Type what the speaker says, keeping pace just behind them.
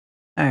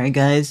Alright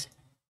guys,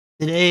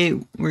 today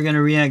we're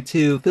gonna react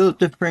to Philip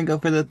DeFranco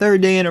for the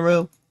third day in a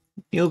row.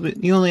 He only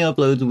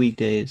uploads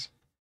weekdays,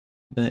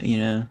 but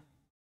his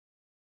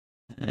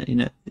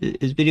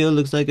video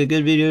looks like a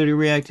good video to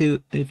react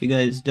to. If you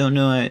guys don't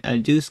know, I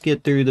do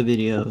skip through the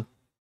video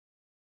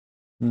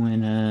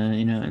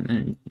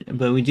when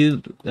but we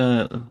do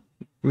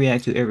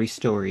react to every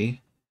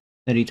story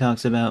that he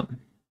talks about.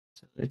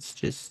 So let's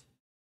just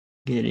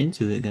get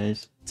into it,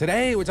 guys.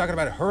 Today, we're talking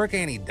about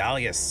Hurricane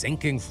Idalia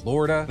sinking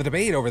Florida, the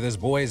debate over this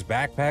boy's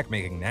backpack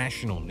making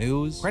national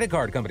news, credit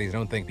card companies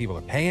don't think people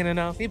are paying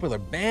enough, people are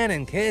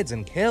banning kids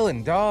and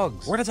killing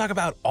dogs. We're gonna talk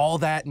about all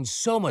that and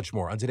so much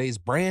more on today's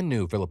brand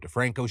new Philip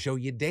DeFranco show,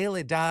 your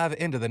daily dive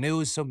into the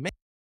news, so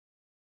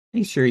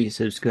Make sure you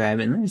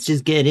subscribe and let's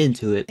just get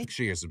into it. make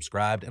sure you're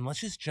subscribed and let's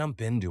just jump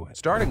into it.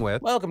 Starting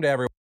with, welcome to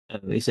everyone. Oh,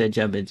 we said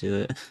jump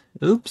into it.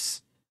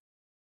 Oops.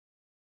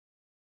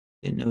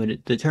 Didn't know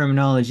the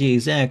terminology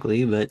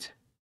exactly, but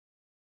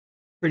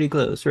pretty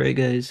close, right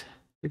guys?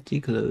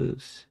 Pretty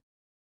close.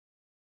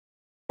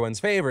 Everyone's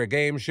favorite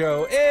game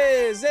show,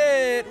 Is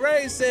It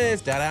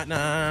Racist?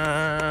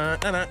 Da-da-na,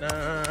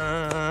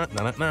 da-da-na,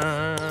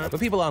 da-da-na. But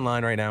people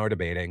online right now are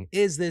debating,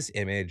 is this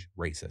image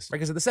racist? Right,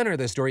 because at the center of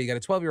this story, you got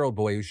a 12-year-old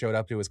boy who showed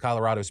up to his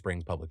Colorado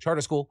Springs public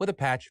charter school with a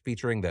patch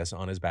featuring this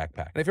on his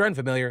backpack. And if you're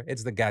unfamiliar,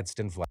 it's the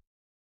Gadsden flag.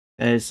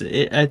 Guys,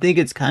 I think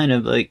it's kind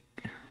of like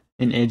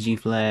an edgy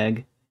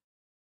flag.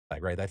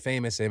 Right, that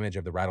famous image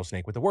of the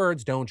rattlesnake with the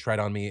words, "Don't tread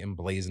on me,"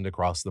 emblazoned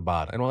across the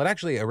bottom. And while it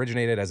actually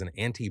originated as an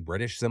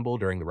anti-British symbol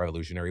during the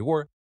Revolutionary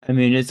War, I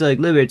mean, it's like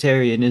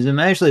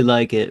libertarianism. I actually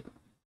like it.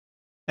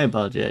 I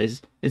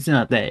apologize. It's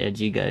not that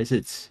edgy, guys.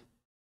 It's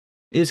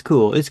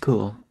cool. It's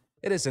cool.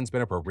 it has since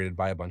been appropriated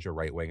by a bunch of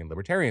right-wing and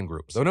libertarian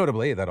groups, though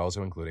notably that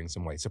also including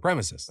some white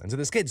supremacists. And so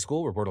this kid's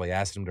school reportedly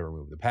asked him to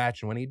remove the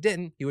patch, and when he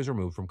didn't, he was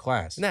removed from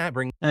class. And that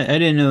brings I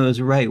didn't know it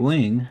was right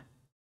wing.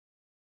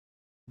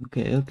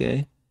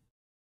 Okay.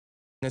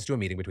 us to a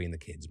meeting between the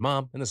kid's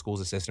mom and the school's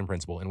assistant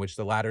principal, in which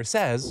the latter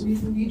says, The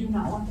reason we do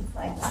not want the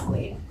flag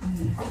displayed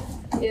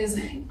is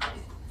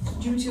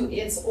due to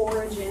its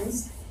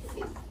origins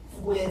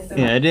with the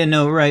Yeah, I didn't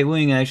know right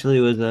wing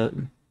actually was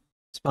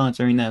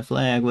sponsoring that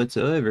flag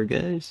whatsoever,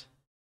 guys.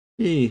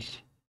 Sheesh.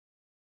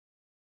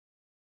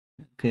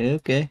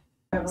 Okay.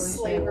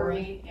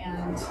 slavery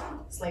and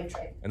slave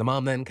trade. and the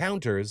mom then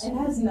counters, It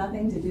has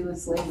nothing to do with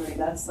slavery.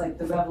 That's like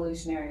the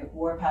Revolutionary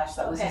War patch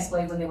that was Okay.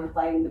 displayed when they were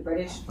fighting the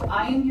British.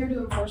 I am here to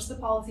enforce the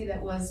policy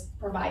that was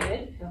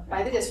provided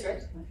by the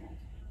district,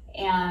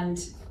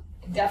 and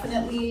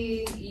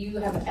definitely you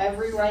have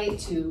every right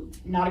to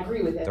not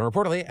agree with it. Then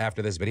reportedly,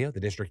 after this video, the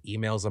district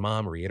emails the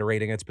mom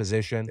reiterating its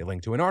position. They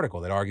link to an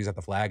article that argues that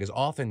the flag is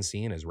often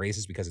seen as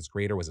racist because its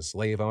creator was a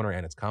slave owner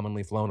and it's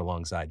commonly flown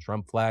alongside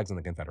Trump flags and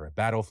the Confederate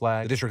battle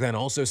flag. The district then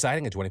also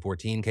citing a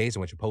 2014 case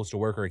in which a postal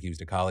worker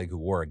accused a colleague who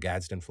wore a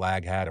Gadsden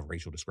flag hat of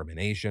racial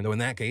discrimination. Though in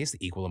that case,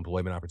 the Equal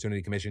Employment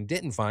Opportunity Commission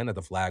didn't find that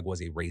the flag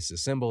was a racist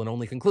symbol and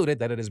only concluded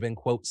that it has been,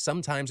 quote,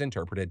 sometimes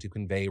interpreted to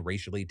convey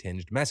racially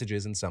tinged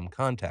messages in some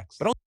contexts.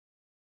 But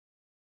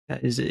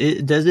Does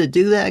it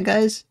do that,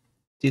 guys?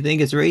 Do you think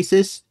it's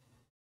racist?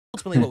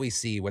 ultimately, what we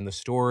see when the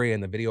story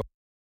and the video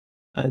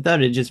I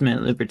thought it just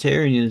meant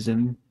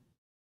libertarianism.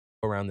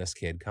 around this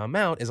kid come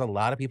out is a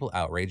lot of people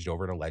outraged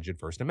over an alleged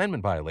First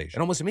Amendment violation.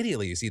 And almost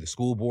immediately, you see the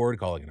school board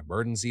calling an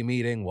emergency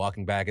meeting,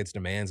 walking back its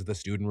demands that the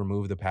student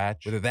remove the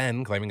patch, with it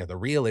then claiming that the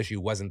real issue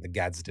wasn't the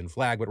Gadsden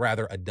flag, but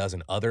rather a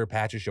dozen other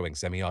patches showing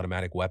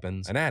semi-automatic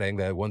weapons, and adding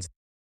that once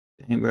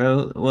Dang,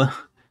 bro. Well,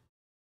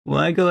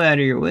 why go out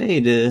of your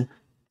way to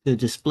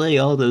display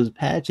all those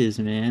patches,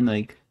 man?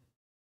 Like,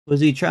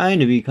 was he trying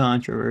to be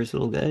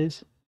controversial,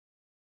 guys?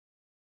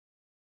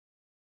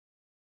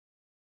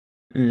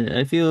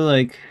 I feel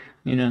like,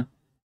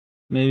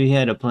 maybe he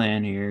had a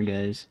plan here,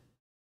 guys.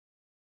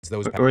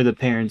 those Or the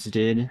parents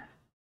did.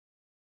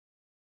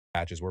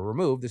 patches were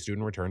removed, the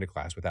student returned to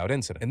class without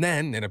incident. And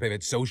then, in a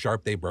pivot so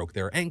sharp they broke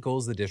their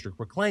ankles, the district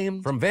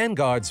proclaimed, "From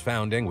Vanguard's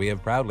founding, we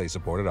have proudly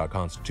supported our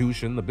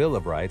Constitution, the Bill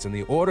of Rights, and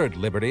the ordered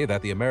liberty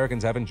that the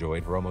Americans have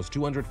enjoyed for almost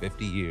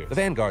 250 years. The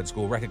Vanguard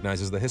School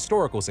recognizes the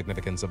historical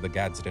significance of the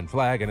Gadsden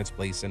flag and its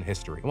place in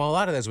history." And while a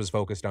lot of this was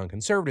focused on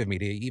conservative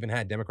media, you even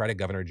had Democratic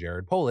Governor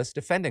Jared Polis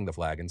defending the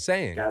flag and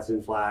saying,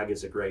 Gadsden flag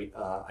is a great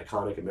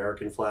iconic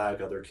American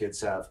flag. Other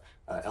kids have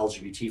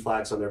LGBT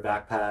flags on their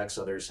backpacks.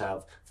 Others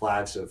have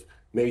flags of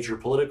major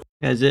political.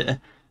 Guys,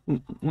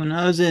 when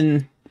I was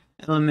in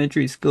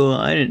elementary school,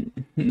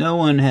 no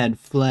one had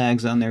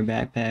flags on their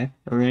backpack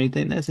or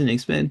anything. That's an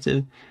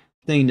expensive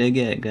thing to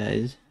get,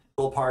 guys.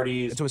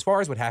 Parties. And so as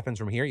far as what happens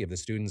from here, you have the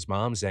student's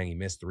mom saying he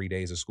missed 3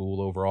 days of school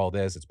over all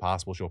this. It's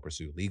possible she'll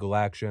pursue legal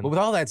action. But with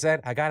all that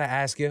said, I gotta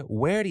ask you,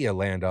 where do you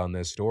land on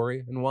this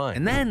story and why?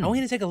 And then I want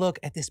you to take a look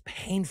at this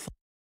painful...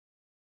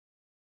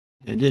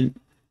 I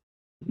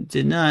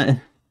did not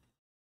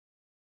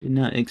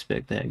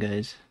expect that,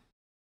 guys.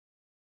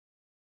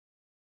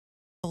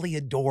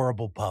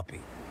 adorable puppy.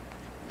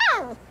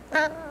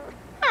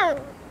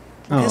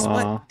 Guess Aw.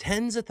 what?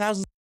 Tens of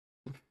thousands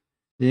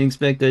Didn't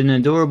expect an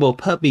adorable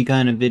puppy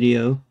kind of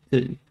video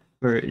to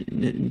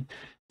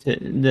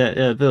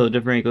that Philip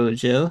DeFranco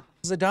show.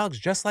 The dogs,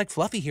 just like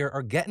Fluffy here,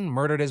 are getting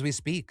murdered as we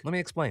speak. Let me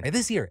explain.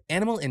 This year,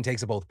 animal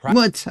intakes of both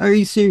What? Are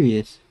you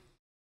serious?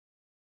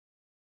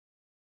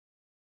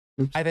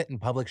 private and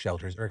public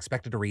shelters are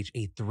expected to reach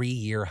a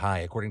 3-year high,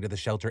 according to the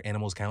Shelter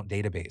Animals Count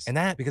database. And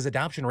that because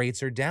adoption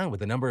rates are down, with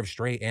the number of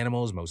stray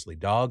animals, mostly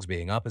dogs,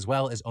 being up, as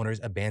well as owners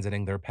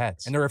abandoning their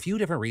pets. And there are a few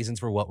different reasons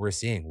for what we're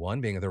seeing.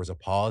 One being that there was a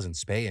pause in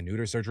spay and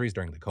neuter surgeries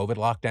during the COVID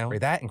lockdown, or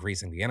that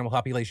increasing the animal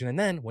population. And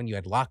then when you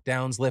had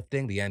lockdowns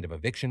lifting, the end of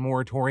eviction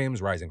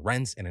moratoriums, rising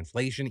rents, and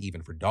inflation,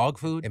 even for dog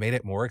food, it made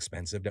it more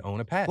expensive to own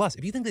a pet. Plus,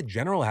 if you think the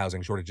general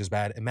housing shortage is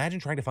bad, imagine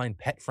trying to find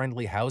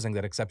pet-friendly housing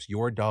that accepts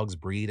your dog's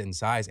breed and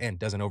size and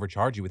doesn't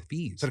overcharge you with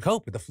fees. So to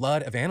cope with the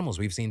flood of animals,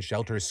 we've seen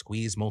shelters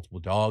squeeze multiple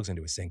dogs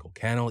into a single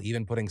kennel,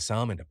 even putting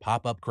some into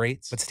pop-up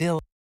crates. But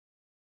still,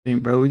 I mean,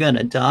 bro, we got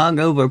a dog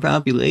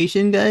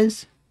overpopulation,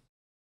 guys.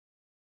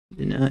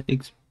 I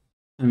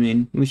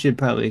mean, we should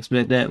probably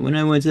expect that. When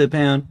I went to the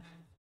pound,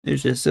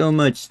 there's just so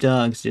much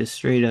dogs just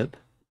straight up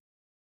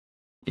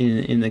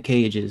in the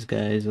cages,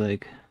 guys.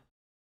 Like,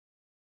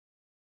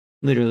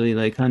 literally,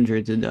 like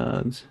hundreds of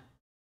dogs.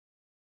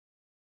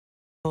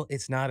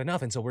 it's not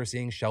enough. And so we're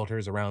seeing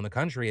shelters around the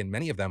country, and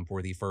many of them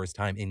for the first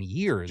time in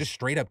years, just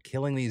straight up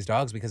killing these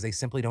dogs because they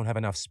simply don't have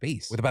enough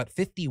space. With about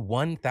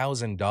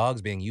 51,000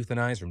 dogs being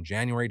euthanized from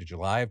January to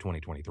July of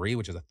 2023,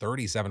 which is a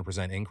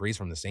 37% increase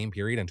from the same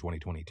period in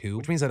 2022,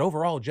 which means that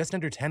overall, just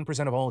under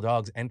 10% of all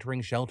dogs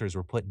entering shelters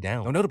were put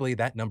down. Now, notably,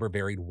 that number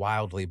varied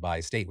wildly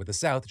by state, with the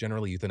South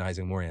generally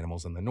euthanizing more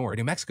animals than the North.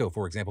 New Mexico,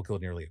 for example,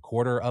 killed nearly a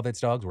quarter of its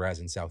dogs, whereas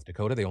in South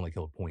Dakota, they only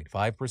killed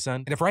 0.5%.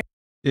 And if right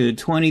Dude,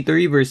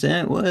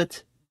 23%?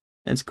 What?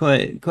 That's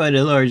quite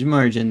a large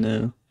margin,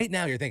 though. right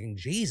now you're thinking,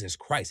 Jesus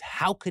Christ,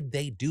 how could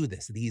they do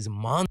this? These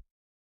monsters.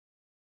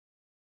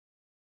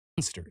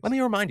 Let me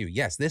remind you,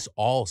 yes, this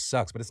all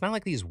sucks, but it's not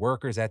like these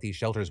workers at these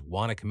shelters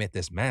want to commit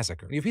this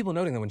massacre. You have people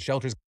noting that when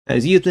shelters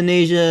As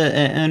euthanasia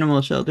at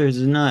animal shelters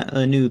is not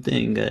a new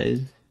thing,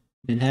 guys.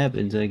 It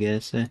happens, I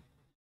guess.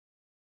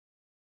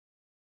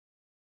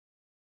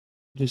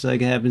 Just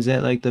like it happens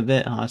at, like, the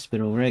vet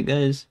hospital, right,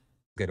 guys?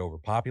 get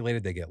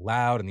overpopulated, they get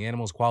loud, and the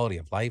animal's quality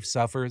of life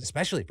suffers,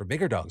 especially for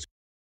bigger dogs.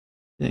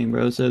 Dang,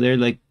 bro, so they're,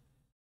 like,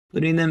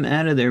 putting them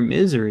out of their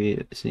misery,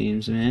 it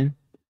seems, man.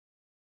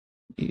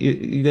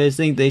 You guys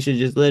think they should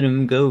just let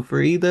them go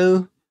free,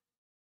 though?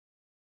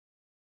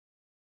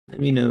 Let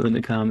me know in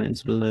the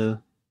comments below.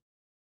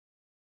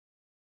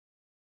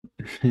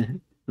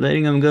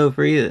 Letting them go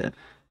free,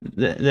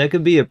 that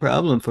could be a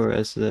problem for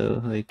us,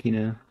 though. Like, you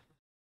know,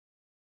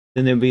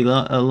 then there'd be a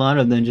lot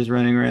of them just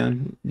running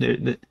around.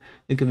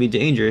 It could be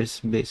dangerous,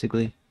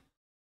 basically.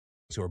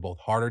 Who are both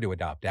harder to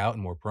adopt out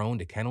and more prone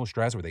to kennel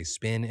stress, where they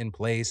spin in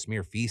place,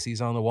 smear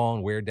feces on the wall,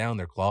 and wear down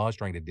their claws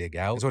trying to dig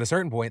out. So at a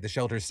certain point, the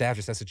shelter's staff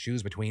just has to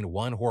choose between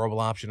one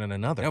horrible option and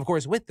another. Now, of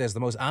course, with this, the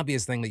most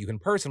obvious thing that you can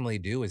personally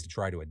do is to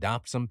try to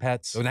adopt some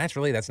pets. So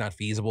naturally, that's not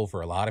feasible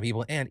for a lot of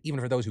people, and even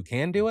for those who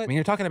can do it, I mean,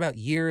 you're talking about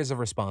years of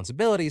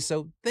responsibility,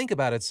 so think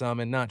about it some,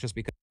 and not just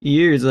because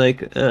Years,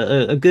 like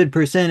a good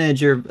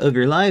percentage of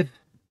your life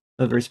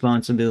of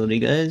responsibility,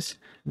 guys.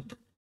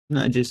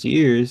 Not just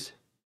years.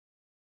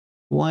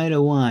 Quite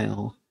a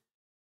while.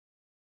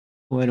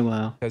 Quite a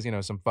while. because, you know,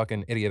 some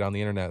fucking idiot on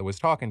the internet was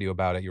talking to you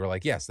about it, you were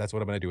like, yes, that's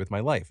what I'm going to do with my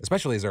life.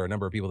 Especially as there are a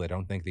number of people that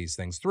don't think these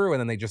things through, and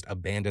then they just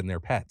abandon their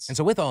pets. And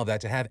so with all of that,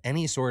 to have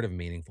any sort of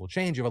meaningful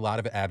change, you have a lot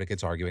of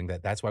advocates arguing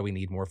that that's why we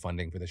need more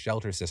funding for the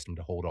shelter system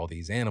to hold all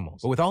these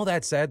animals. But with all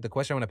that said, the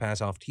question I want to pass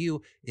off to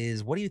you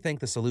is, what do you think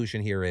the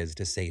solution here is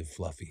to save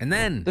Fluffy? And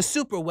then the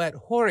super wet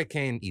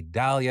Hurricane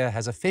Idalia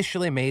has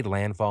officially made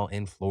landfall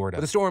in Florida.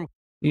 The storm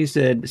You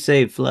said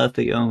save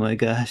Fluffy. Oh my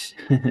gosh.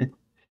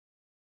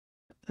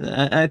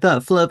 I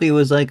thought Fluffy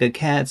was like a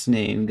cat's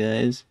name,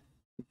 guys.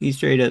 He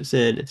straight up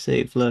said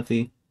save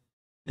Fluffy.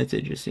 That's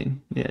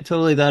interesting. Yeah, I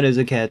totally thought it was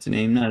a cat's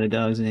name, not a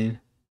dog's name.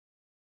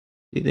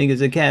 Do you think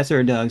it's a cat's or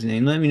a dog's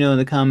name? Let me know in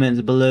the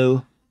comments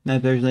below. I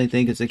personally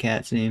think it's a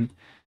cat's name.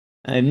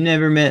 I've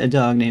never met a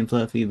dog named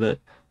Fluffy, but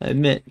I've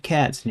met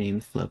cats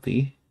named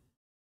Fluffy.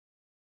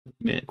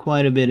 Met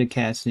quite a bit of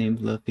cats named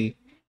Fluffy.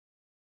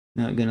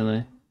 Not gonna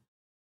lie.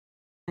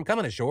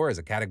 coming ashore as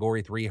a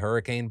Category 3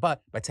 hurricane,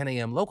 but by 10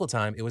 a.m. local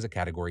time, it was a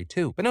Category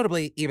 2. But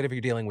notably, even if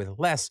you're dealing with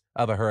less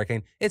of a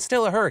hurricane, it's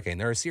still a hurricane.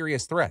 There are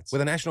serious threats, with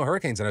the National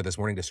Hurricane Center this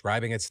morning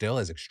describing it still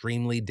as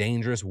extremely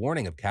dangerous,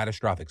 warning of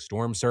catastrophic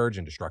storm surge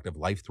and destructive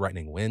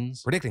life-threatening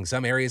winds, predicting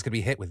some areas could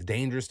be hit with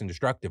dangerous and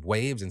destructive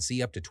waves and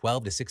see up to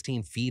 12 to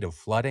 16 feet of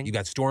flooding. You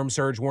got storm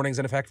surge warnings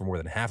in effect for more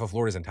than half of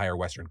Florida's entire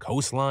western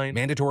coastline.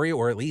 Mandatory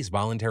or at least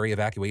voluntary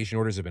evacuation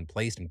orders have been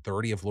placed in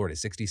 30 of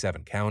Florida's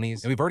 67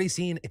 counties. And we've already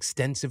seen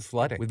extensive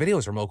flooding, with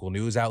videos from local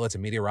news outlets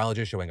and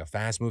meteorologists showing a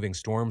fast-moving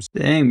storm.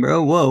 Dang,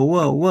 bro. Whoa,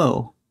 whoa,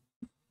 whoa.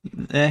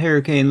 That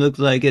hurricane looks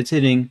like it's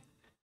hitting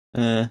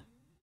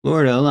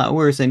Florida a lot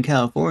worse than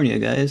California,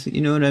 guys. You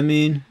know what I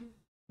mean?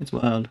 It's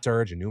wild.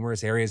 Surge in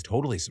numerous areas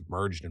totally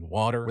submerged in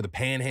water. Where the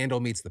panhandle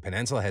meets the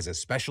peninsula has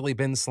especially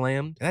been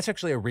slammed. And that's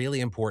actually a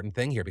really important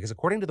thing here because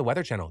according to the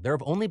Weather Channel, there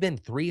have only been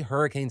 3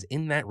 hurricanes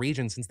in that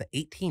region since the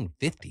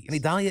 1850s. And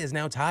Idalia is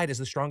now tied as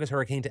the strongest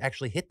hurricane to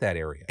actually hit that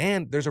area.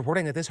 And there's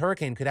reporting that this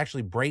hurricane could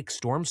actually break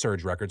storm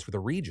surge records for the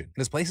region.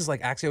 And as places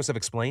like Axios have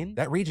explained,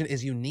 that region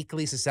is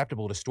uniquely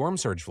susceptible to storm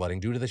surge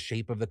flooding due to the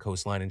shape of the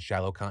coastline and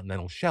shallow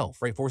continental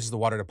shelf, right? Forces the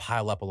water to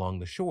pile up along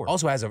the shore.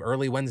 Also, as of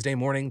early Wednesday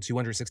morning,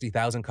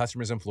 260,000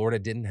 customers in Florida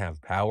didn't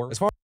have power. As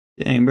far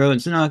Dang, bro,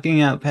 it's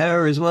knocking out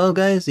power as well,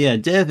 guys. Yeah,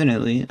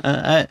 definitely.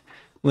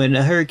 When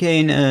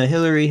Hurricane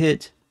Hillary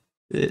hit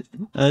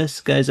us,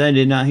 guys, I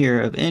did not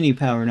hear of any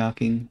power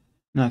knocking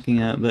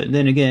out. But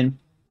then again,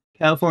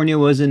 California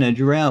was in a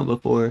drought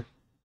before.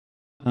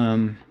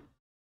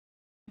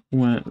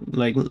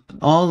 Like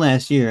all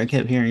last year, I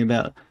kept hearing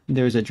about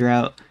there was a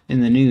drought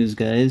in the news,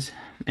 guys,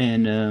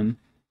 and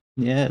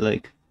yeah,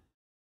 like,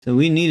 so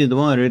we needed the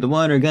water. The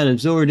water got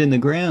absorbed in the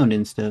ground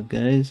and stuff,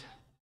 guys.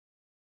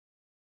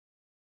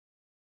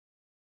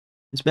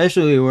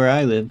 Especially where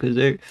I live, because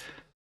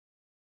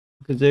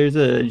there's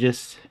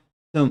just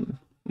some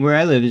where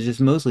I live is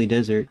just mostly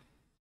desert,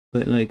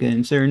 but like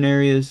in certain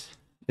areas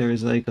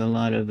there's like a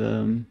lot of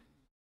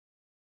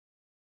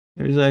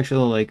there's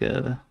actual like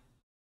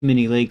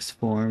mini lakes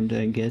formed,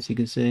 I guess you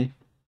could say,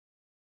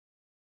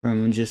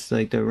 from just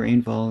like the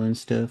rainfall and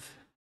stuff.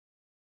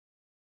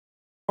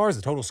 far as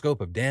the total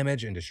scope of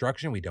damage and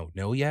destruction, we don't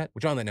know yet.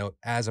 Which, on that note,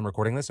 as I'm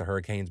recording this, a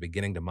hurricane's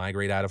beginning to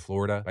migrate out of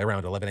Florida. By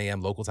around 11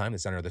 a.m. local time, the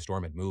center of the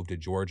storm had moved to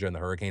Georgia, and the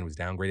hurricane was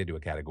downgraded to a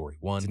Category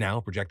 1. It's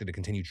now projected to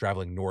continue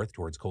traveling north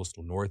towards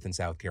coastal North and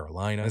South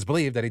Carolina. It's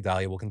believed that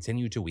Idalia will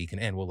continue to weaken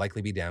and will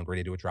likely be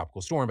downgraded to a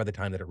tropical storm by the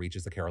time that it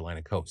reaches the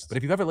Carolina coast. But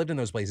if you've ever lived in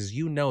those places,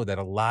 you know that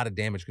a lot of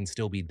damage can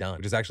still be done,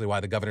 which is actually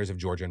why the governors of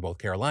Georgia and both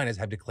Carolinas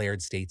have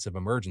declared states of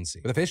emergency,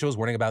 with officials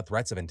warning about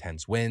threats of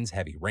intense winds,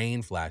 heavy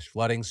rain, flash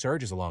flooding,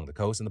 surges along the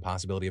coast, and the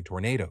possibility of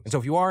tornadoes. And so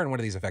if you are in one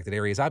of these affected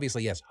areas,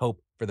 obviously, yes, hope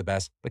for the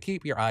best, but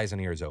keep your eyes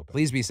and ears open.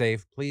 Please be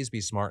safe, please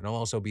be smart, and I'll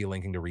also be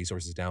linking to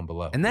resources down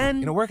below. And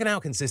then, working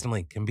out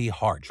consistently can be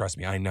hard, trust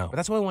me, I know. But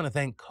that's why I want to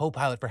thank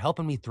Copilot for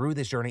helping me through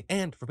this journey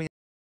and for being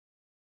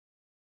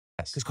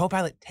because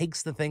Copilot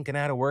takes the thinking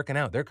out of working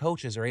out. Their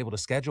coaches are able to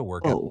schedule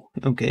workouts. Oh,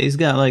 okay. He's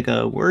got like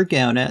a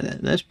workout at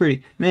that. That's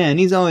pretty, man.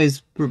 He's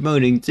always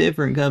promoting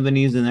different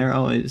companies, and they're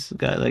always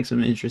got like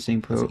some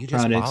interesting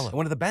products.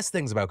 One of the best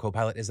things about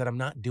Copilot is that I'm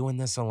not doing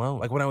this alone.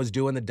 Like when I was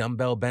doing the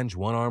dumbbell bench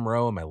 1-arm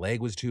row and my leg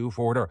was too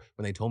forward, or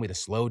when they told me to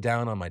slow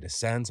down on my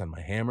descents, on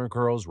my hammer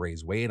curls,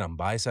 raise weight on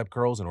bicep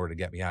curls in order to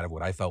get me out of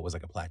what I felt was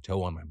like a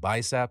plateau on my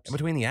biceps. And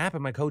between the app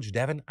and my coach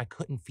Devin, I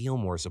couldn't feel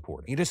more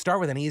supported. You just start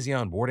with an easy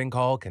onboarding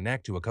call,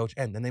 connect to a coach,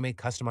 and then they make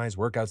customized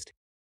workouts.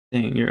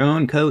 Dang, your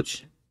own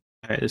coach.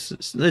 All right,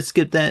 let's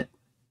skip that.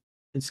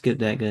 Let's skip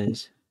that,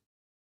 guys.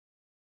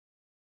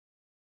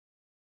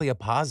 A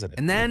positive.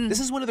 And then this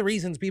is one of the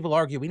reasons people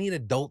argue we need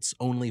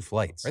adults-only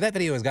flights. Right, that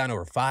video has gotten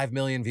over 5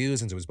 million views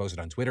since it was posted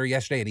on Twitter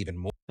yesterday, and even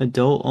more.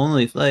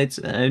 Adult-only flights?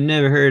 I've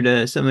never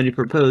heard somebody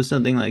propose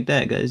something like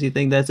that, guys. You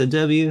think that's a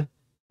W? Let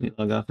me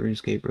log off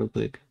RuneScape real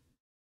quick.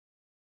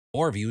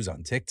 More views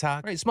on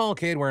TikTok. Right, small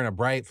kid wearing a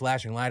bright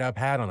flashing light up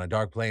hat on a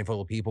dark plane full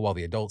of people while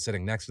the adult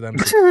sitting next to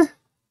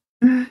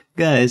them.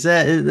 Guys,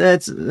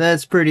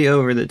 that's pretty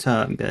over the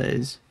top,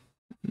 guys.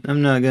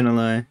 I'm not gonna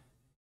lie.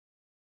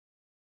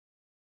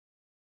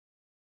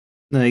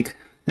 Like,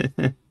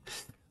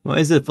 why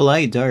is the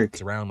flight dark?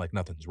 It's around like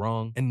nothing's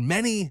wrong. And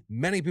many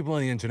people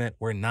on the internet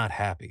were not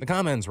happy. The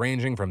comments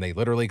ranging from they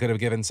literally could have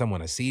given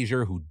someone a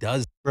seizure who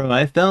does. Bro,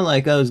 I felt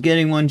like I was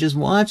getting one just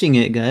watching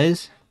it,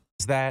 guys.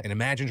 That, and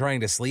imagine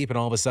trying to sleep and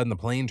all of a sudden the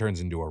plane turns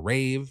into a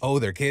rave. Oh,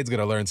 their kid's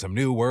gonna learn some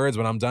new words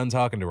when I'm done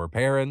talking to her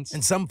parents.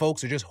 And some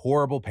folks are just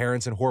horrible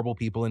parents and horrible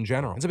people in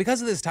general. And so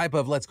because of this type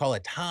of, let's call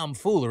it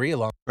tomfoolery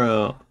along.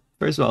 Bro,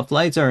 first of all,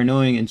 flights are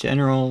annoying in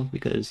general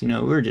because,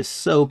 we're just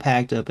so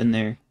packed up in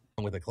there.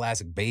 With the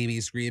classic baby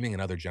screaming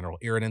and other general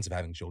irritants of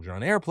having children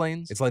on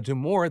airplanes, it's led to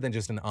more than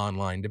just an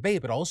online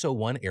debate, but also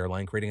one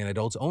airline creating an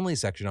adults-only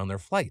section on their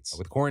flights.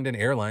 With Corendon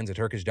Airlines, a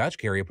Turkish Dutch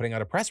carrier, putting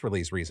out a press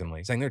release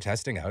recently saying they're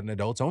testing out an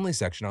adults-only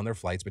section on their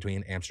flights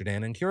between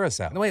Amsterdam and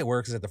Curacao. And the way it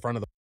works is at the front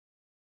of the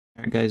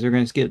Alright guys, we're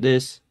gonna skip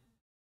this.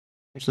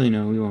 Actually,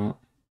 no, we won't.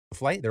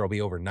 Flight, there will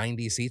be over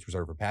 90 seats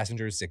reserved for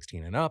passengers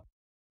 16 and up.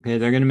 Okay,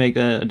 they're gonna make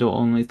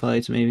adult-only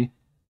flights, maybe.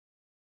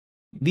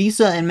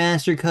 Visa and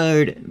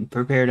MasterCard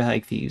prepare to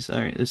hike fees. All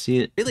right, let's see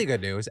it. Really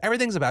good news.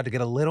 Everything's about to get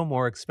a little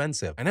more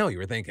expensive. I know you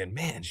were thinking,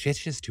 man, shit's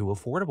just too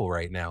affordable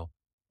right now.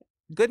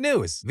 Good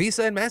news.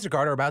 Visa and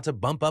MasterCard are about to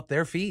bump up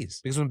their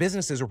fees because when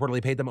businesses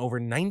reportedly paid them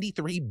over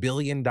 $93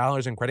 billion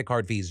in credit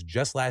card fees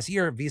just last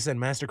year, Visa and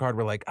MasterCard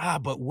were like,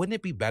 but wouldn't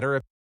it be better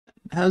if...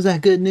 How's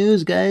that good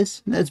news,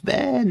 guys? That's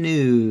bad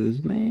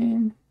news,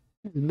 man.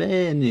 That's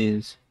bad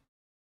news.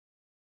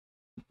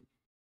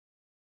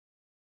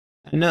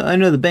 I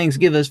know the banks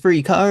give us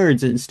free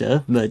cards and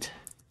stuff,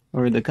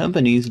 or the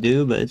companies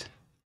do, but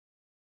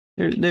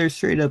they're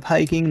straight up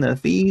hiking the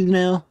fees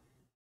now.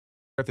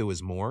 if it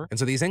was more. And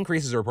so these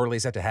increases are reportedly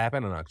set to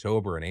happen in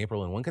October and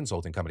April, and one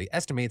consulting company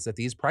estimates that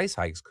these price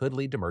hikes could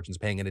lead to merchants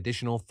paying an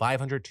additional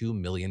 $502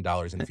 million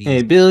in fees.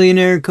 Hey,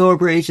 billionaire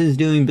corporations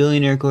doing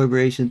billionaire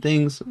corporation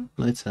things.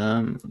 Let's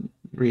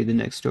read the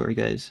next story,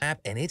 guys. Map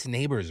and its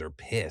neighbors are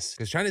pissed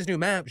because China's new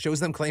map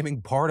shows them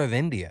claiming part of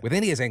India, with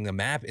India saying the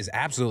map is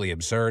absolutely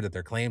absurd, that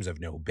their claims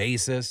have no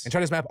basis. And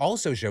China's map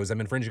also shows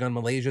them infringing on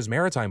Malaysia's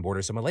maritime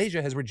border, so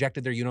Malaysia has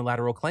rejected their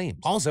unilateral claims.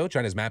 Also,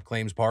 China's map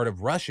claims part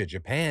of Russia,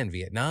 Japan,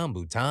 Vietnam,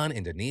 Bhutan,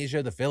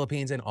 Indonesia, the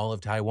Philippines, and all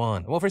of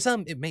Taiwan. Well, for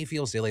some, it may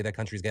feel silly that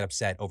countries get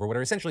upset over what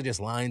are essentially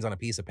just lines on a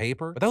piece of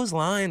paper, but those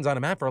lines on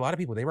a map, for a lot of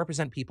people, they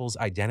represent people's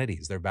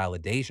identities, their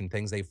validation,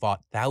 things they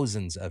fought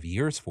thousands of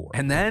years for.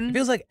 And then it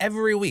feels like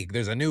every week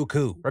there's a new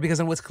coup, right? Because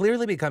in what's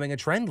clearly becoming a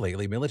trend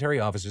lately,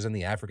 military officers in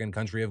the African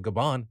country of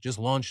Gabon just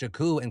launched a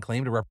coup and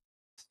claimed to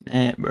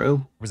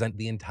represent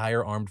the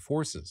entire armed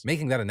forces,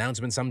 making that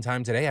announcement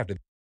sometime today after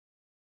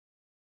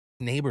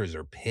neighbors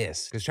are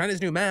pissed because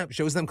China's new map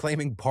shows them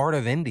claiming part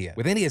of India,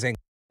 with India saying,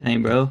 "Hey,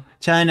 bro,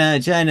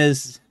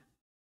 China's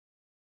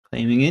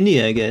claiming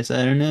India, I guess.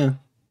 I don't know.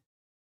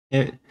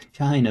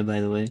 China,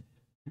 by the way.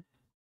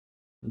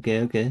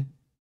 Okay.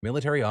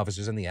 military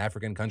officers in the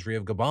African country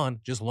of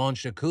Gabon just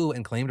launched a coup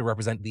and claimed to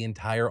represent the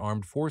entire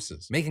armed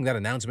forces, making that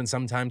announcement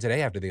sometime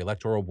today after the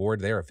electoral board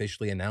there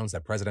officially announced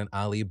that President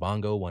Ali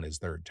Bongo won his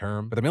third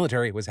term. But the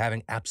military was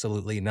having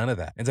absolutely none of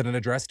that. And in an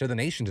address to the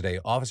nation today,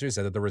 officers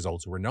said that the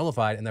results were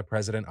nullified and that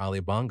President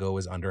Ali Bongo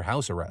was under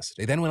house arrest.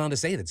 They then went on to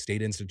say that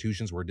state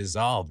institutions were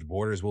dissolved,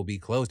 borders will be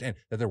closed, and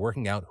that they're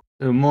working out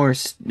more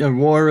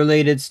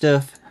war-related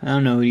stuff. I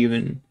don't know what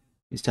even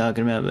he's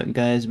talking about, but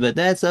guys,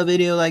 that's the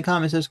video. Like,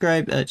 comment,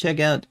 subscribe. Check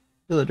out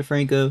Philip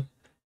DeFranco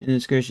in the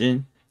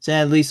description.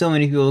 Sadly, so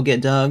many people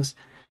get dogs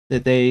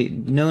that they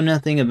know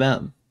nothing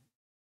about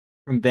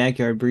from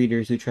backyard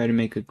breeders who try to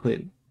make a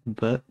quick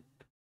buck.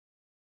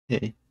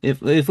 Hey,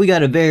 if we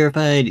got a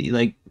verified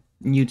like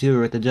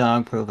YouTuber with a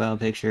dog profile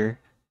picture,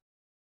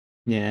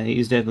 yeah,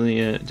 he's definitely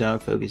a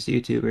dog-focused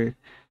YouTuber.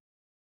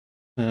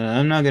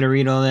 I'm not gonna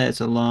read all that. It's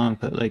a long,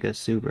 like a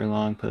super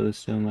long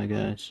post. Oh my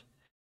gosh.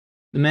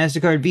 The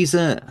MasterCard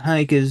Visa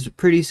hike is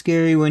pretty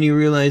scary when you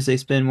realize they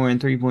spend more than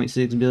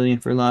 $3.6 billion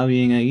for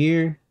lobbying a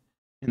year,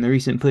 and the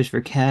recent push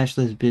for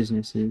cashless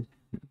businesses.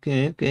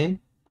 Okay.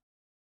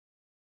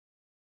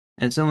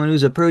 As someone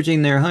who's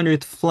approaching their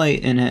 100th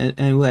flight and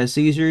who has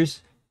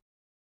seizures,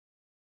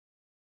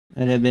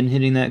 I'd have been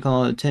hitting that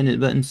call attendant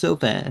button so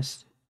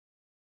fast.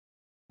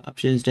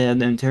 Options to have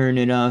them turn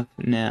it off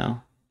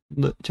now.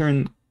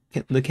 Turn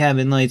the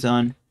cabin lights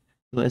on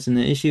to lessen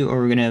the issue, or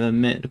we're gonna have a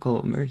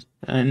medical emergency.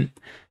 And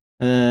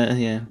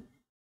yeah,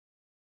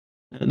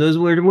 those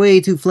were way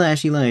too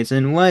flashy lights.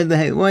 And why'd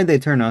they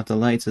turn off the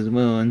lights as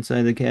well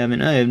inside the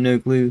cabin? I have no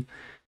clue.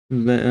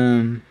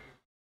 But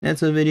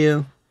that's the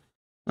video.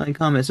 Like,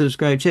 comment,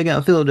 subscribe. Check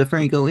out Philip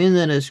DeFranco in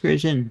the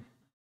description.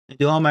 I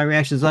do all my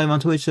reactions live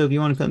on Twitch, so if you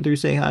want to come through,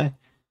 say hi.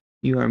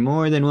 You are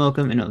more than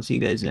welcome, and I'll see you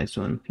guys next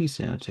one.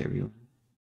 Peace out to everyone.